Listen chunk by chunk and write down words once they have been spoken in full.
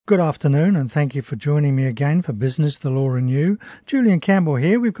Good afternoon, and thank you for joining me again for Business, the Law and You. Julian Campbell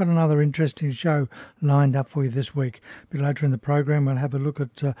here. We've got another interesting show lined up for you this week. A bit later in the program, we'll have a look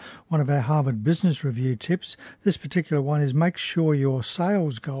at one of our Harvard Business Review tips. This particular one is make sure your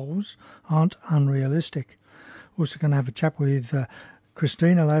sales goals aren't unrealistic. We're also going to have a chat with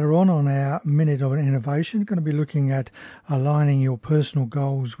Christina later on our Minute of Innovation. Going to be looking at aligning your personal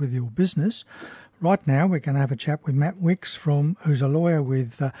goals with your business. Right now, we're going to have a chat with Matt Wicks, who's a lawyer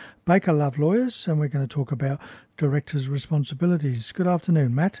with Baker Love Lawyers, and we're going to talk about directors' responsibilities. Good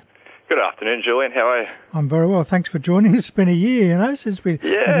afternoon, Matt. Good afternoon, Julian. How are you? I'm very well. Thanks for joining us. It's been a year, since we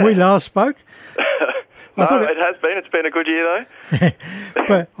last spoke. It has been. It's been a good year, though.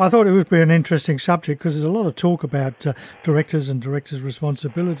 But I thought it would be an interesting subject because there's a lot of talk about directors and directors'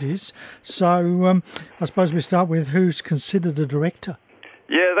 responsibilities. So I suppose we start with who's considered a director.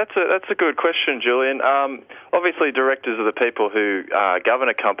 Yeah, that's a good question, Julian. Obviously, directors are the people who govern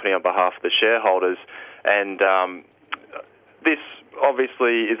a company on behalf of the shareholders, and this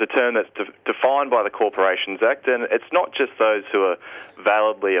obviously is a term that's defined by the Corporations Act, and it's not just those who are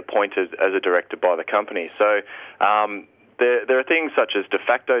validly appointed as a director by the company. So there are things such as de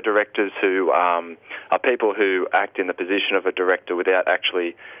facto directors who are people who act in the position of a director without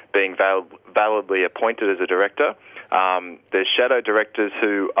actually being validly appointed as a director. There's shadow directors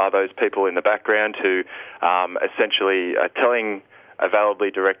who are those people in the background who essentially are telling a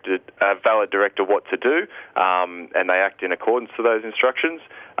valid director what to do, and they act in accordance to those instructions.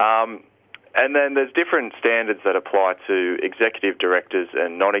 And then there's different standards that apply to executive directors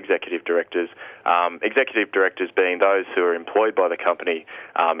and non-executive directors. Executive directors being those who are employed by the company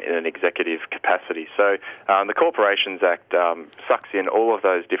in an executive capacity. So the Corporations Act sucks in all of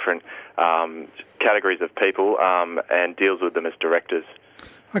those different categories of people and deals with them as directors.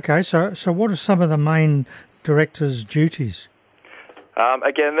 Okay, so what are some of the main directors' duties?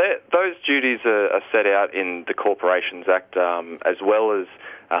 Again, those duties are set out in the Corporations Act as well as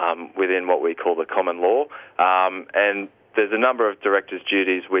within what we call the common law. And there's a number of directors'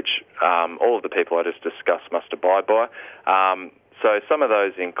 duties which all of the people I just discussed must abide by. So some of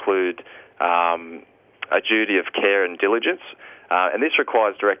those include a duty of care and diligence. And this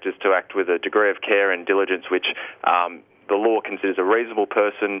requires directors to act with a degree of care and diligence which the law considers a reasonable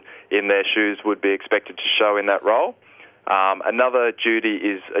person in their shoes would be expected to show in that role. Another duty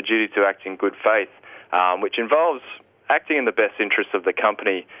is a duty to act in good faith, which involves acting in the best interests of the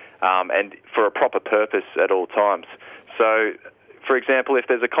company and for a proper purpose at all times. So, for example, if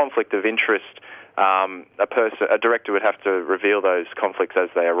there's a conflict of interest, a director would have to reveal those conflicts as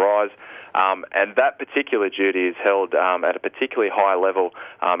they arise, and that particular duty is held at a particularly high level.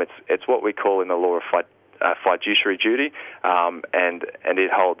 It's what we call in the law of fiduciary duty, and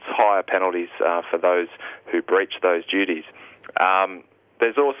it holds higher penalties for those who breach those duties.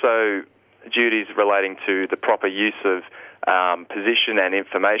 There's also duties relating to the proper use of position and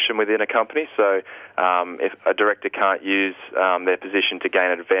information within a company. So if a director can't use their position to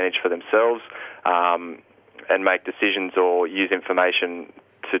gain an advantage for themselves and make decisions or use information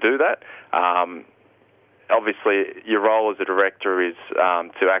to do that, obviously, your role as a director is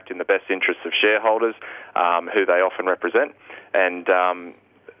to act in the best interests of shareholders, who they often represent, and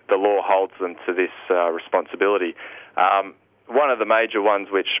the law holds them to this responsibility. One of the major ones,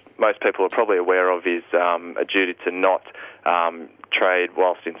 which most people are probably aware of, is a duty to not trade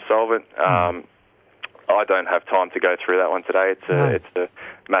whilst insolvent. I don't have time to go through that one today. It's a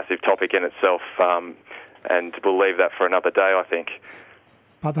massive topic in itself, and we'll leave that for another day, I think.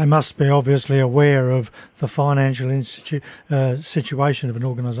 But they must be obviously aware of the financial situation of an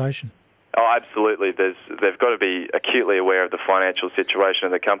organisation. Oh, absolutely. They've got to be acutely aware of the financial situation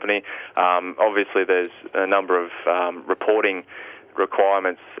of the company. Obviously, there's a number of reporting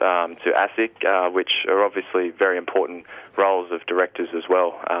requirements to ASIC, which are obviously very important roles of directors as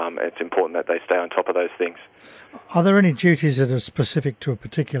well. It's important that they stay on top of those things. Are there any duties that are specific to a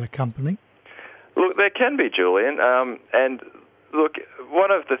particular company? Look, there can be, Julian, and look,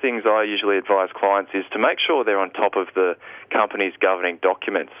 one of the things I usually advise clients is to make sure they're on top of the company's governing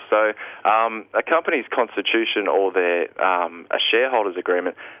documents. So a company's constitution or a shareholders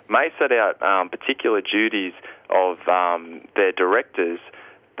agreement may set out particular duties of their directors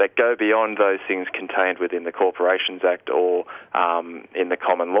that go beyond those things contained within the Corporations Act or in the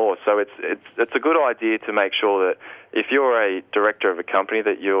common law. So it's a good idea to make sure that if you're a director of a company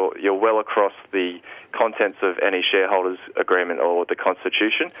that you're well across the contents of any shareholders agreement or the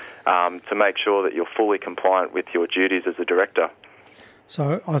Constitution to make sure that you're fully compliant with your duties as a director.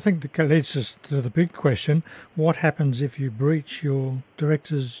 So I think that leads us to the big question: what happens if you breach your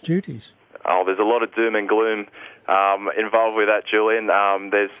director's duties? there's a lot of doom and gloom involved with that, Julian.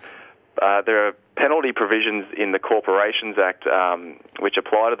 There are penalty provisions in the Corporations Act which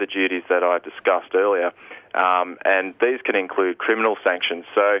apply to the duties that I discussed earlier, and these can include criminal sanctions.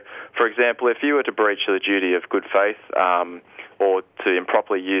 So, for example, if you were to breach the duty of good faith or to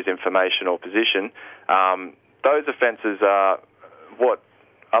improperly use information or position, those offences are what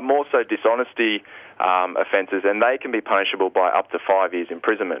are more so dishonesty offences, and they can be punishable by up to 5 years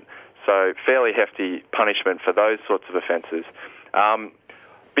imprisonment. So fairly hefty punishment for those sorts of offences.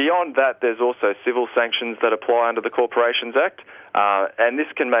 Beyond that, there's also civil sanctions that apply under the Corporations Act, and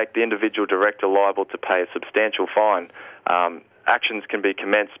this can make the individual director liable to pay a substantial fine. Actions can be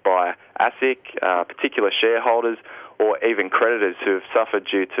commenced by ASIC, particular shareholders, or even creditors who have suffered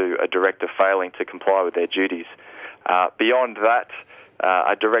due to a director failing to comply with their duties. Beyond that,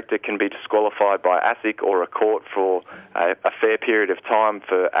 a director can be disqualified by ASIC or a court for a fair period of time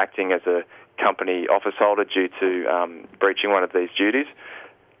for acting as a company office holder due to breaching one of these duties.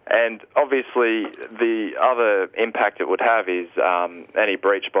 And obviously, the other impact it would have is any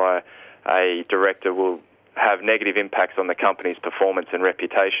breach by a director will have negative impacts on the company's performance and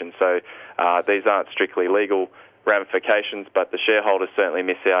reputation. So these aren't strictly legal ramifications, but the shareholders certainly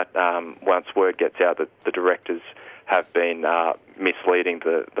miss out once word gets out that the directors have been misleading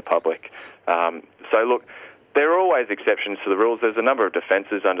the public. So look, there are always exceptions to the rules. There's a number of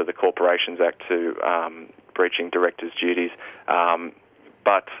defences under the Corporations Act to breaching directors' duties.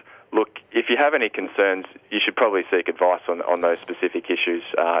 But look, if you have any concerns, you should probably seek advice on those specific issues.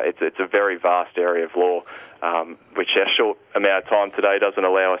 It's a very vast area of law, which our short amount of time today doesn't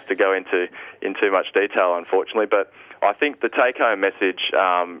allow us to go in too much detail, unfortunately. But I think the take-home message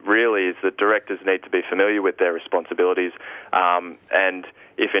really is that directors need to be familiar with their responsibilities and,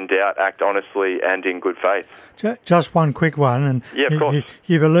 if in doubt, act honestly and in good faith. Just one quick one, and yeah, of course.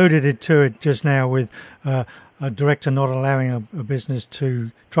 You've alluded to it just now with a director not allowing a business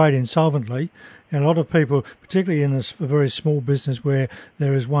to trade insolvently. And a lot of people, particularly in a very small business where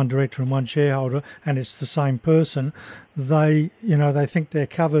there is one director and one shareholder and it's the same person, they think they're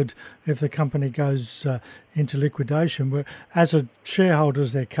covered if the company goes into liquidation. But as a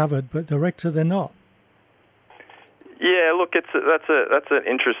shareholders, they're covered, but director, they're not. Yeah, look, that's an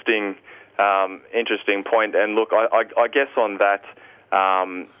interesting point. And look, I guess on that,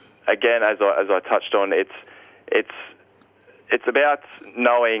 again, as I touched on, it's about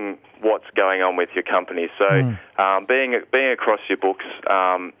knowing what's going on with your company. So being across your books,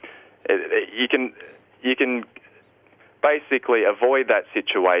 you can basically avoid that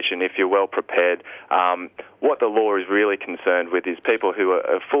situation if you're well prepared. What the law is really concerned with is people who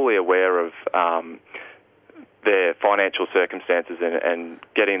are fully aware of their financial circumstances and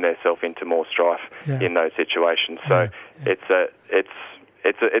getting themselves into more strife in those situations. So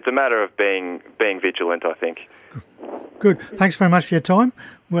it's a matter of being vigilant, I think. Good. Thanks very much for your time.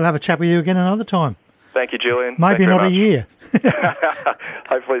 We'll have a chat with you again another time. Thank you, Julian. Maybe not a year.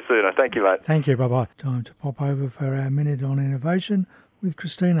 Hopefully sooner. Thank you, mate. Thank you. Bye-bye. Time to pop over for our Minute on Innovation with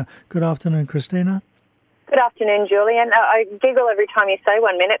Christina. Good afternoon, Christina. Good afternoon, Julian. I giggle every time you say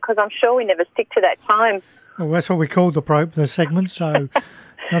 1 minute because I'm sure we never stick to that time. Well, that's what we called the segment, so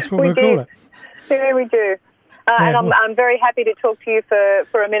that's what we'll call it. Yeah, we do. And I'm very happy to talk to you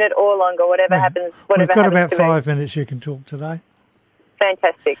for a minute or longer, whatever happens. We've got about 5 minutes you can talk today.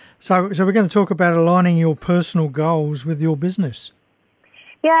 Fantastic. So we're going to talk about aligning your personal goals with your business.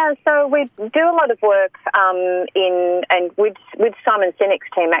 Yeah, so we do a lot of work with Simon Sinek's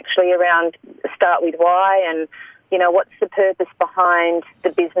team actually around Start With Why and, what's the purpose behind the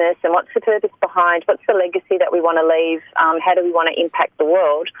business and what's the purpose behind, what's the legacy that we want to leave, how do we want to impact the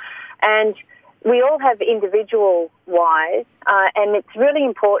world. And we all have individual whys, and it's really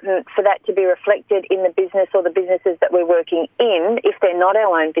important for that to be reflected in the business or the businesses that we're working in if they're not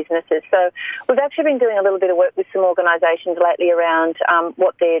our own businesses. So we've actually been doing a little bit of work with some organisations lately around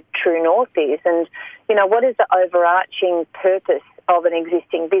what their true north is and, what is the overarching purpose of an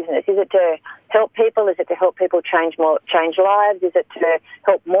existing business? Is it to help people? Is it to help people change lives? Is it to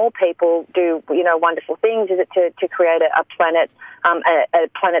help more people do, wonderful things? Is it to create a planet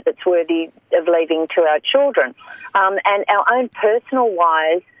that's worthy of leaving to our children? And our own personal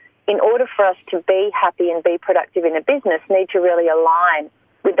whys, in order for us to be happy and be productive in a business, need to really align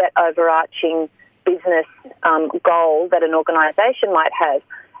with that overarching business goal that an organisation might have.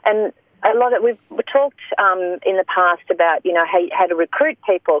 And we've talked in the past about, how to recruit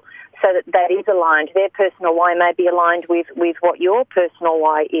people so that is aligned. Their personal why may be aligned with what your personal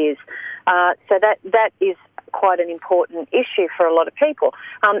why is. So that is quite an important issue for a lot of people.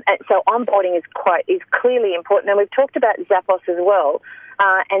 So onboarding is clearly important. And we've talked about Zappos as well.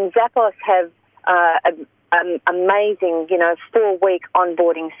 and Zappos have an amazing, 4-week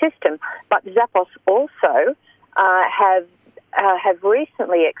onboarding system. But Zappos also have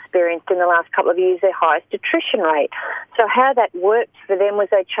recently experienced in the last couple of years their highest attrition rate. So how that worked for them was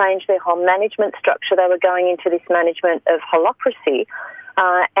they changed their whole management structure. They were going into this management of holacracy,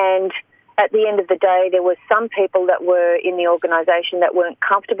 and at the end of the day, there were some people that were in the organisation that weren't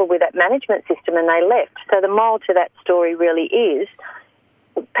comfortable with that management system and they left. So the moral to that story really is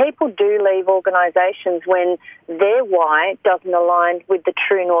people do leave organisations when their why doesn't align with the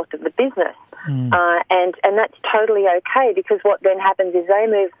true north of the business. And that's totally okay, because what then happens is they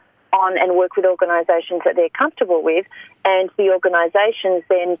move on and work with organisations that they're comfortable with, and the organisations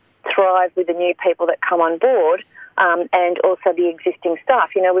then thrive with the new people that come on board. And also the existing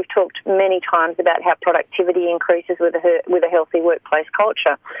staff. We've talked many times about how productivity increases with a healthy workplace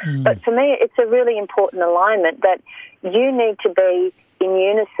culture. But for me, it's a really important alignment that you need to be in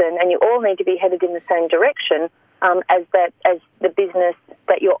unison and you all need to be headed in the same direction as the business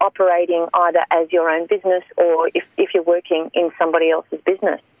that you're operating, either as your own business or if you're working in somebody else's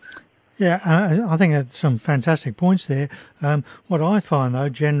business. Yeah, I think that's some fantastic points there. What I find, though,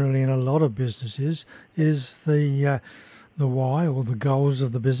 generally in a lot of businesses is the why or the goals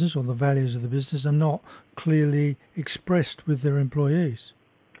of the business or the values of the business are not clearly expressed with their employees.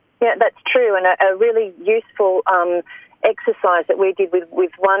 Yeah, that's true, and a really useful exercise that we did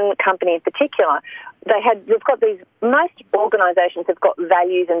with one company in particular. They've got these. Most organisations have got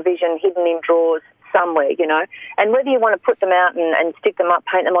values and vision hidden in drawers somewhere, and whether you want to put them out and stick them up,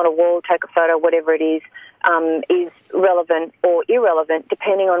 paint them on a wall, take a photo, whatever it is relevant or irrelevant,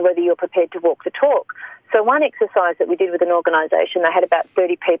 depending on whether you're prepared to walk the talk. So one exercise that we did with an organisation, they had about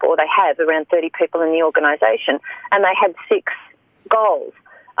 30 people, or they have around 30 people in the organisation, and they had 6 goals.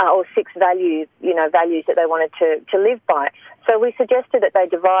 Or 6 values that they wanted to live by. So we suggested that they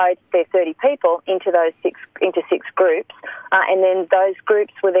divide their 30 people into 6 groups, and then those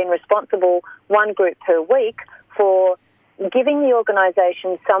groups were then responsible, 1 group per week, for giving the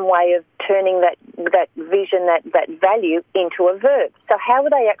organisation some way of turning that vision, that value, into a verb. So how are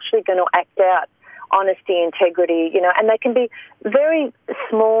they actually going to act out honesty, integrity, and they can be very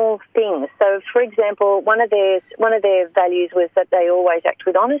small things. So, for example, one of their values was that they always act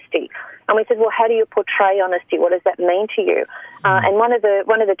with honesty. And we said, well, how do you portray honesty? What does that mean to you? And one of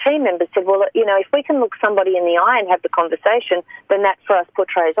the team members said, well, if we can look somebody in the eye and have the conversation, then that for us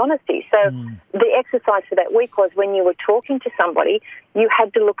portrays honesty. So the exercise for that week was when you were talking to somebody, you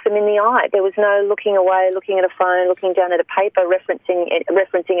had to look them in the eye. There was no looking away, looking at a phone, looking down at a paper,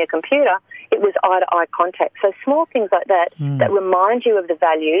 referencing a computer. It was eye-to-eye contact. So small things like that that remind you of the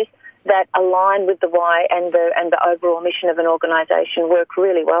values that align with the why and the overall mission of an organisation work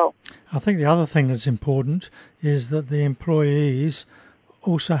really well. I think the other thing that's important is that the employees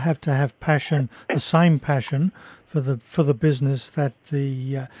also have to have passion, the same passion for the business that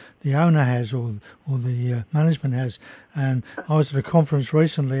the owner has or the management has. And I was at a conference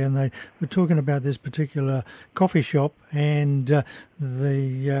recently, and they were talking about this particular coffee shop, and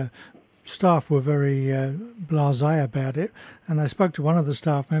the staff were very blasé about it. And they spoke to one of the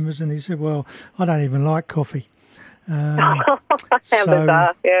staff members, and he said, "Well, I don't even like coffee." How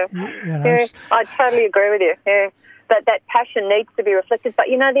bizarre! Yeah. Yeah, I totally agree with you. Yeah, that passion needs to be reflected. But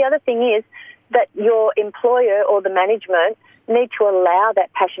the other thing is that your employer or the management need to allow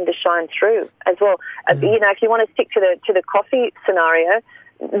that passion to shine through as well. If you want to stick to the coffee scenario,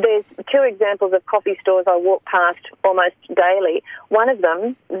 there's 2 examples of coffee stores I walk past almost daily. One of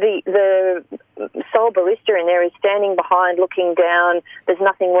them, the sole barista in there is standing behind, looking down. There's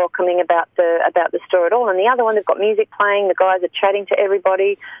nothing welcoming about the store at all. And the other one, they've got music playing. The guys are chatting to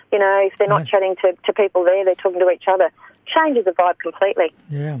everybody. If they're not chatting to people there, they're talking to each other. Changes the vibe completely.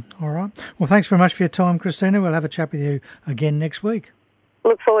 Yeah, all right. Well, thanks very much for your time, Christina. We'll have a chat with you again next week.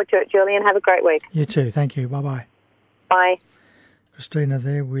 Look forward to it, Julian. Have a great week. You too. Thank you. Bye-bye. Bye. Christina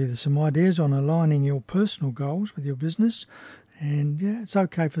there with some ideas on aligning your personal goals with your business. And yeah, it's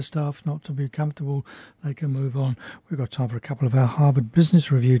okay for staff not to be comfortable. They can move on. We've got time for a couple of our Harvard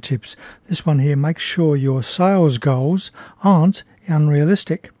Business Review tips. This one here, make sure your sales goals aren't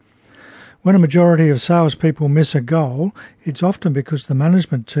unrealistic. When a majority of salespeople miss a goal, it's often because the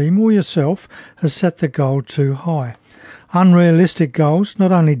management team or yourself has set the goal too high. Unrealistic goals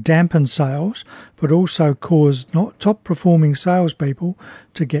not only dampen sales, but also cause not top-performing salespeople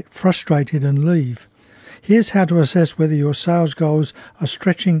to get frustrated and leave. Here's how to assess whether your sales goals are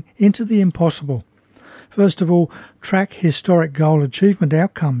stretching into the impossible. First of all, track historic goal achievement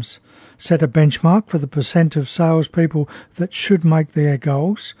outcomes. Set a benchmark for the percent of salespeople that should make their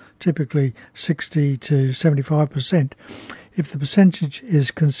goals, typically 60 to 75%. If the percentage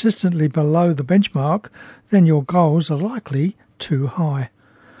is consistently below the benchmark, then your goals are likely too high.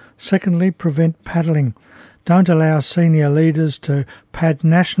 Secondly, prevent paddling. Don't allow senior leaders to pad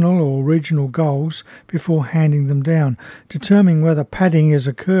national or regional goals before handing them down. Determine whether padding is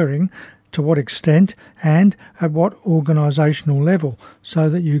occurring, to what extent, and at what organisational level, so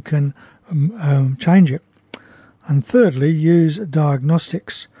that you can change it. And thirdly, use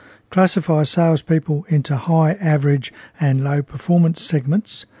diagnostics. Classify salespeople into high, average and low performance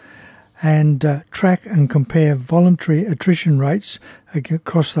segments, and track and compare voluntary attrition rates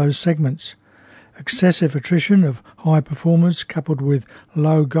across those segments. Excessive attrition of high performers coupled with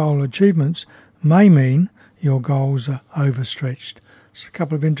low goal achievements may mean your goals are overstretched. It's a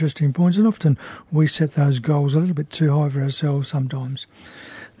couple of interesting points, and often we set those goals a little bit too high for ourselves sometimes.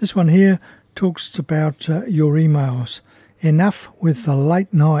 This one here talks about your emails. Enough with the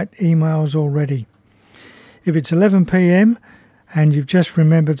late night emails already. If it's 11 p.m. and you've just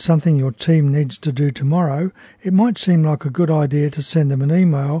remembered something your team needs to do tomorrow, it might seem like a good idea to send them an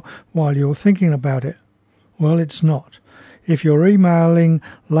email while you're thinking about it. Well, it's not. If you're emailing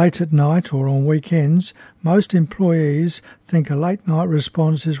late at night or on weekends, most employees think a late night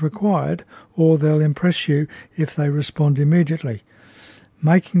response is required, or they'll impress you if they respond immediately.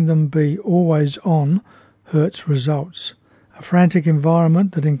 Making them be always on hurts results. A frantic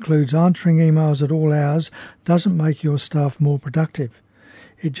environment that includes answering emails at all hours doesn't make your staff more productive.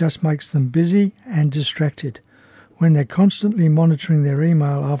 It just makes them busy and distracted. When they're constantly monitoring their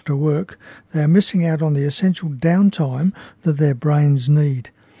email after work, they are missing out on the essential downtime that their brains need.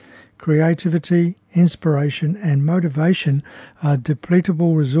 Creativity, inspiration and motivation are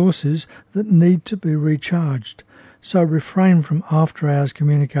depletable resources that need to be recharged. So refrain from after-hours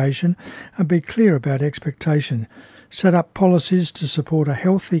communication and be clear about expectation. Set up policies to support a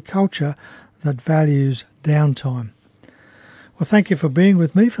healthy culture that values downtime. Well, thank you for being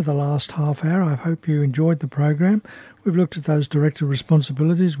with me for the last half hour. I hope you enjoyed the program. We've looked at those director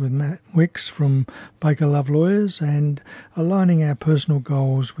responsibilities with Matt Wicks from Baker Love Lawyers and aligning our personal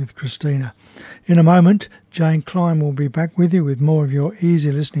goals with Christina. In a moment, Jane Klein will be back with you with more of your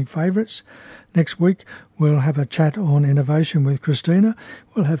easy listening favourites. Next week, we'll have a chat on innovation with Christina.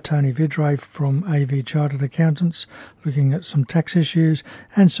 We'll have Tony Vidre from AV Chartered Accountants looking at some tax issues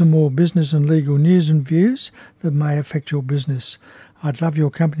and some more business and legal news and views that may affect your business. I'd love your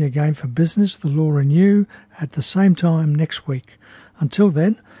company again for Business, the Law and You at the same time next week. Until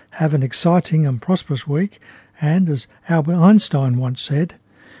then, have an exciting and prosperous week. And as Albert Einstein once said,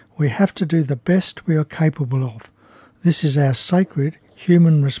 we have to do the best we are capable of. This is our sacred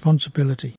human responsibility.